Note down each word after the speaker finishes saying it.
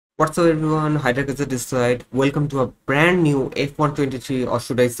What's up everyone, HydraKaizer this side. Welcome to a brand new F123 or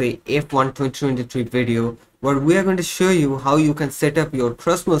should I say F1 2023 video where we are going to show you how you can set up your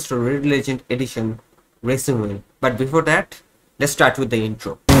Thrustmaster Red Legend Edition racing wheel. But before that, let's start with the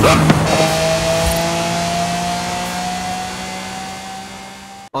intro.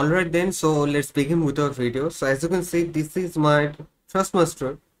 Alright then, so let's begin with our video. So as you can see, this is my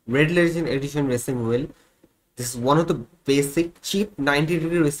Thrustmaster Red Legend Edition racing wheel. This is one of the basic cheap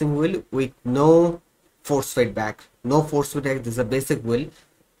 90-degree racing wheel with no force feedback. No force feedback, this is a basic wheel.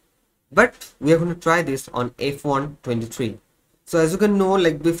 But we are going to try this on F123. So as you can know,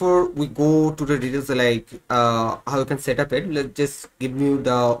 like before we go to the details like how you can set up it, let's just give you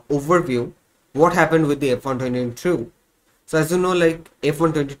the overview what happened with the F122. So as you know, like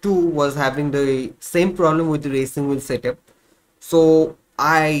F122 was having the same problem with the racing wheel setup. So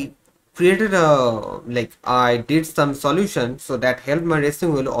I created I did some solution so that helped my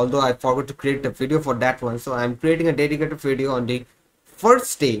racing wheel, although I forgot to create a video for that one. So I'm creating a dedicated video on the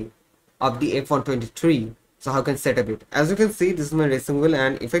first day of the F123. So how can set up it? As you can see, this is my racing wheel,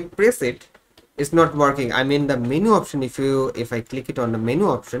 and if I press it, it's not working. I mean the menu option, if I click it on the menu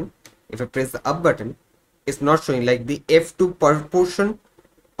option, if I press the up button, it's not showing. Like the F2 portion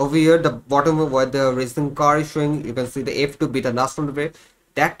over here, the bottom of where the racing car is showing, you can see the F2 be the last one over.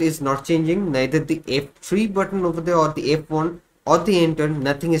 That is not changing. Neither the F3 button over there or the F1 or the enter,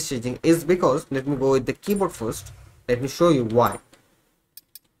 nothing is changing. Is because, let me go with the keyboard first. Let me show you why.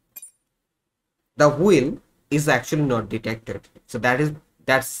 The wheel is actually not detected. So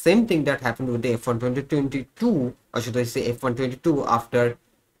that's same thing that happened with the F1 2022, or should I say F122, after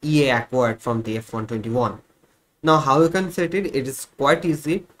EA acquired from the F121. Now how you can set it? It is quite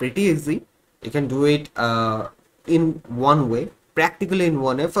easy, pretty easy. You can do it in one way. Practically in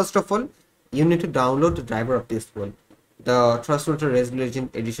one way. First of all, you need to download the driver of this wheel, the Thrustmaster Red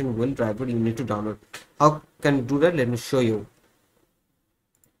Legend Edition wheel driver. You need to download. How can you do that? Let me show you.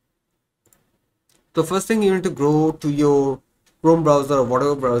 So first thing, you need to go to your Chrome browser or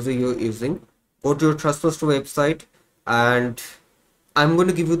whatever browser you're using. Go to your Thrustmaster website, and I'm going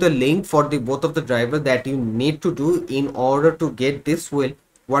to give you the link for the both of the driver that you need to do in order to get this wheel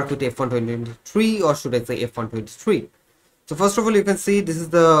work with F123, or should I say F123. So first of all, you can see this is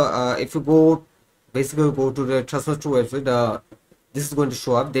the if you go to the Thrustmaster website, this is going to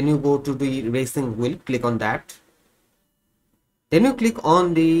show up. Then you go to the racing wheel, click on that. Then you click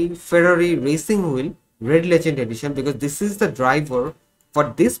on the Ferrari racing wheel Red Legend Edition, because this is the driver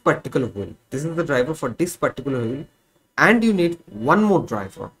for this particular wheel. This is the driver for this particular wheel, and you need one more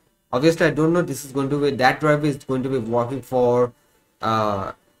driver. Obviously, I don't know this is going to be, that driver is going to be working for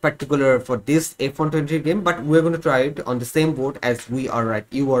particular for this F123 game, but we're going to try it on the same board as you are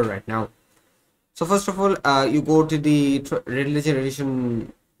right now. So first of all, you go to the Red Legend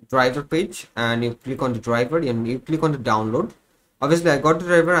Edition driver page, and you click on the driver and you click on the download. Obviously I got the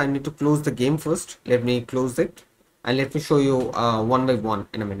driver. I need to close the game first. Let me close it, and let me show you one by one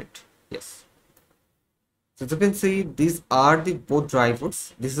in a minute. Yes, so as you can see, these are the both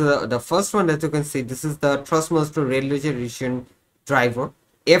drivers. This is the first one that you can see. This is the Thrustmaster Red Legend Edition driver,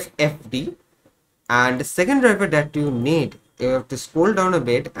 FFD. And the second driver that you need, you have to scroll down a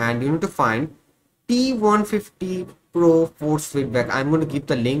bit and you need to find T150 Pro force feedback. I'm going to give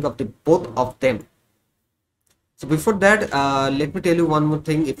the link of the both of them. So before that, let me tell you one more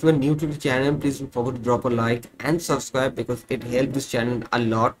thing. If you are new to the channel, please don't forget to drop a like and subscribe, because it helps this channel a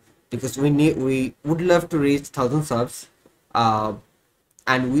lot, because we would love to reach 1000 subs,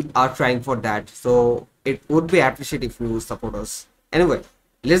 and we are trying for that. So it would be appreciated if you support us. Anyway,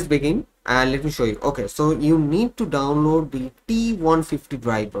 let's begin and let me show you. Okay, so you need to download the T150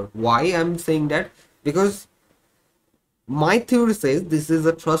 driver. Why I'm saying that? Because my theory says this is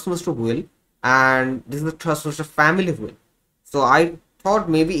a Thrustmaster wheel, and this is a Thrustmaster family wheel. So I thought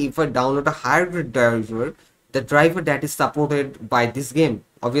maybe if I download a hybrid driver, the driver that is supported by this game,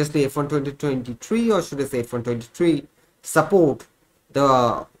 obviously F1 2023, or should I say F123, support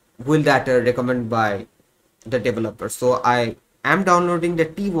the wheel that are recommended by the developer. So I am downloading the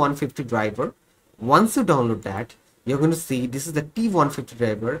T150 driver. Once you download that, you're going to see this is the T150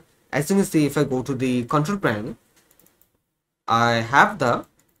 driver. As you can see, if I go to the control panel, I have the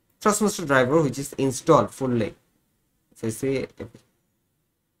Thrustmaster driver which is installed fully. So I say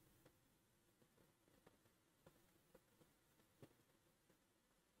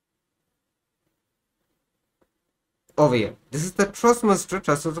over here, this is the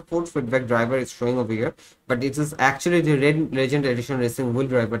Thrustmaster force feedback driver is showing over here, but it is actually the Red Legend Edition racing wheel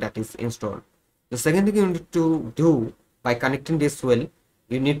driver that is installed. The second thing you need to do by connecting this wheel,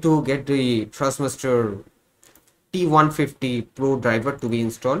 you need to get the Thrustmaster T150 Pro driver to be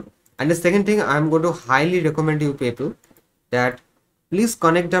installed. And the second thing, I'm going to highly recommend you people that please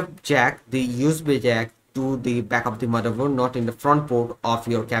connect up jack, the USB jack, to the back of the motherboard, not in the front port of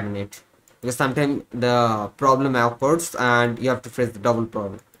your cabinet, because sometimes the problem occurs and you have to face the double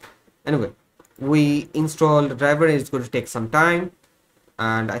problem. Anyway, we install the driver. It's going to take some time,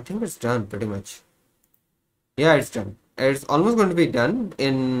 and I think it's done pretty much. Yeah, it's done. It's almost going to be done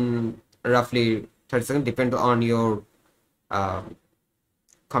in roughly 30 seconds, depend on your uh,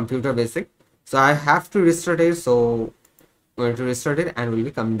 computer basic. So I have to restart it, so I'm going to restart it and we'll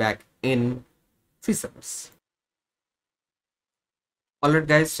be coming back in 3 seconds. Alright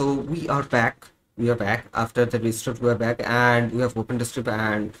guys, so we are back. We are back after the restart. We are back and we have opened the strip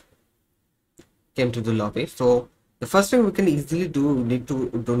and came to the lobby. So the first thing we can easily do, we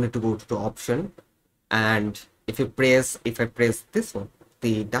don't need to go to the option, and if I press this one,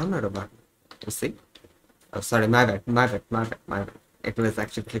 the down arrow button, you see. Oh, sorry, my bad. It was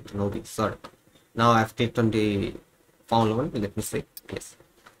actually clicked on OB. Sorry. Now I've clicked on the found one. Let me see. Yes.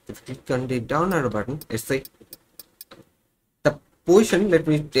 If you click on the down arrow button, let's see the position. Let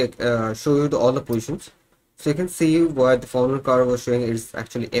me show you all the positions. So you can see what the found car was showing is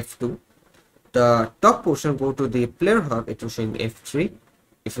actually F2. The top portion go to the player hub. It was showing F3.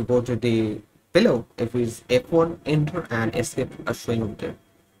 If you go to the below, it is F1, enter and escape are showing over there.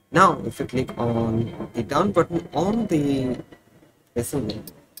 Now, if you click on the down button on the assembly,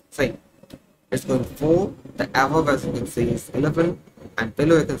 say it's going 4, the above as you can see is 11, and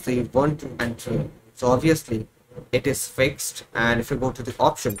below you can see 1, 2, and 3. So obviously it is fixed. And if you go to the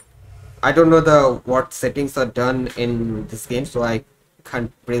option, I don't know what settings are done in this game, so I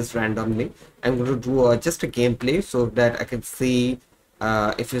can't press randomly. I'm going to do just a gameplay so that I can see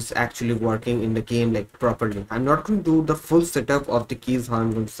if it's actually working in the game like properly. I'm not going to do the full setup of the keys how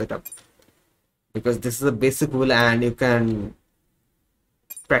I'm going to set up, because this is a basic rule and you can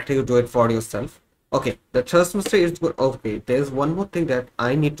practically do it for yourself. Okay, the Thrustmaster is good. Okay, there's one more thing that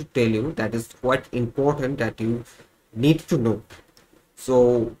I need to tell you that is quite important that you need to know.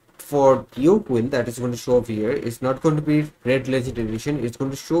 So for your wheel that is going to show over here, it's not going to be Red Legend Edition. It's going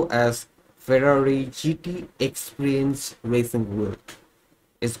to show as Ferrari GT Experience Racing Wheel.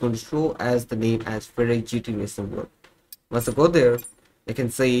 It's going to show as the name as Ferrari GT Racing Wheel. Once I go there, you can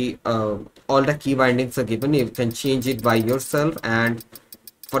see all the key bindings are given. You can change it by yourself, and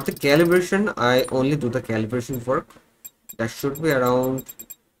for the calibration, I only do the calibration work. That should be around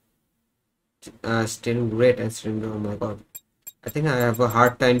steering rate and steering. Oh my god, I think I have a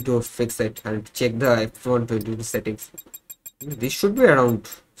hard time to fix it and check the F122 settings. This should be around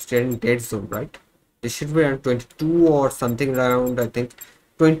steering dead zone, right? This should be around 22 or something around, I think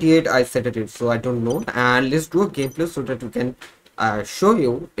 28 I set it, so I don't know. And let's do a gameplay so that we can show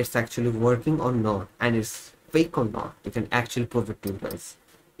you it's actually working or not, and it's fake or not. You can actually prove it to you guys,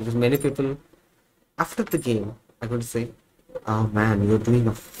 because many people after the game are going to say, oh man, you're doing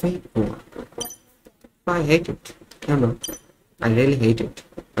a fake one. I hate it. No, I really hate it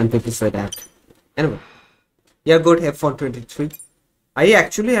when people say that. Anyway, yeah, good F123. I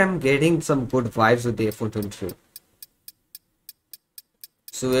actually am getting some good vibes with the F123.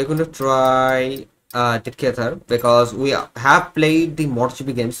 So we're going to try together, because we have played the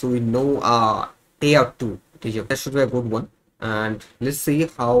MotoGP game, so we know Layout 2. That should be a good one. And let's see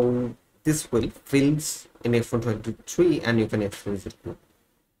how this wheel feels in F123, and you can experience it too.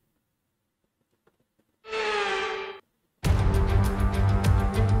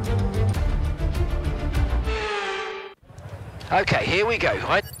 Okay, here we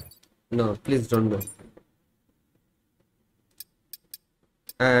go. No, please don't go.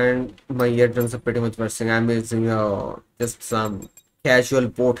 And my eardrums are pretty much bursting. I'm using just some casual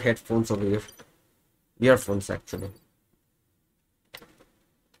boat headphones over here. Earphones actually.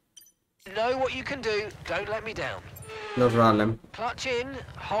 Know what you can do. Don't let me down. No problem. Clutch in,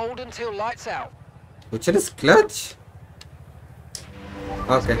 hold until lights out. Which is clutch?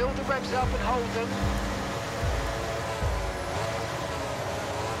 Okay. Build the revs up and hold them.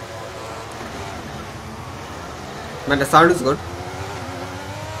 Man, the sound is good.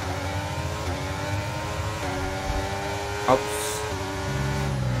 Oops.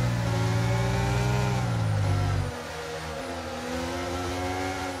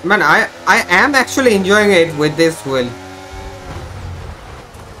 Man, I am actually enjoying it with this wheel.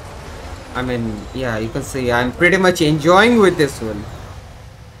 I mean, yeah, you can see I'm pretty much enjoying with this wheel.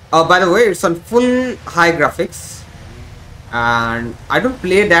 Oh, by the way, it's on full high graphics, and I don't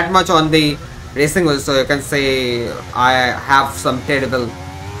play that much on the racing wheel, so you can say I have some terrible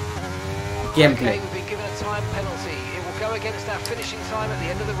gameplay. Okay, we've been given a time penalty. It will go against our finishing time at the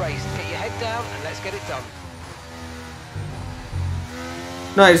end of the race. Get your head down and let's get it done.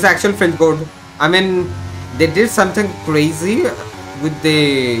 No, it's actually felt good. I mean, they did something crazy with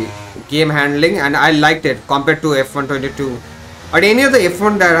the game handling, and I liked it compared to F122 or any other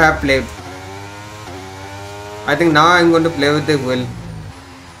F1 that I have played. I think now I'm going to play with the wheel.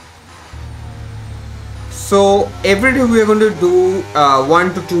 So every day we are going to do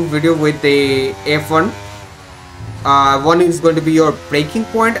 1 to 2 video with the F1. One is going to be your breaking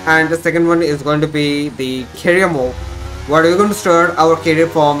point, and the second one is going to be the career mode, where we're going to start our career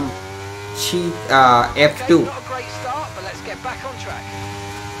from F2. Okay, not a great start, but let's get back on track.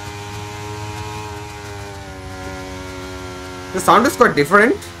 The sound is quite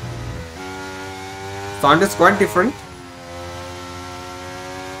different. Sound is quite different,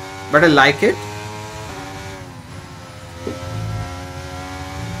 but I like it.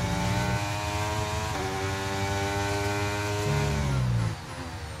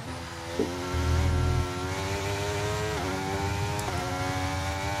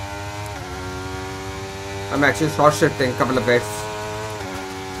 I'm actually short shifting a couple of bits.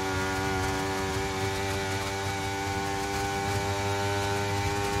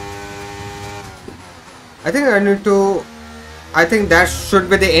 I think that should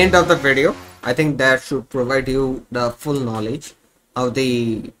be the end of the video. I think that should provide you the full knowledge how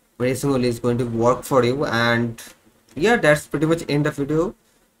the racing wheel is going to work for you, and yeah, that's pretty much end of video.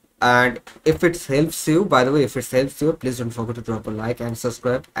 And if it helps you, by the way, if it helps you, please don't forget to drop a like and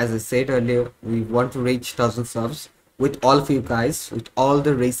subscribe. As I said earlier, we want to reach 1,000 subs with all of you guys, with all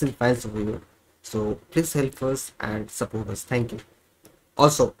the racing fans over here. So please help us and support us. Thank you.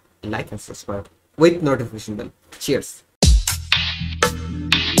 Also, like and subscribe with notification bell. Cheers.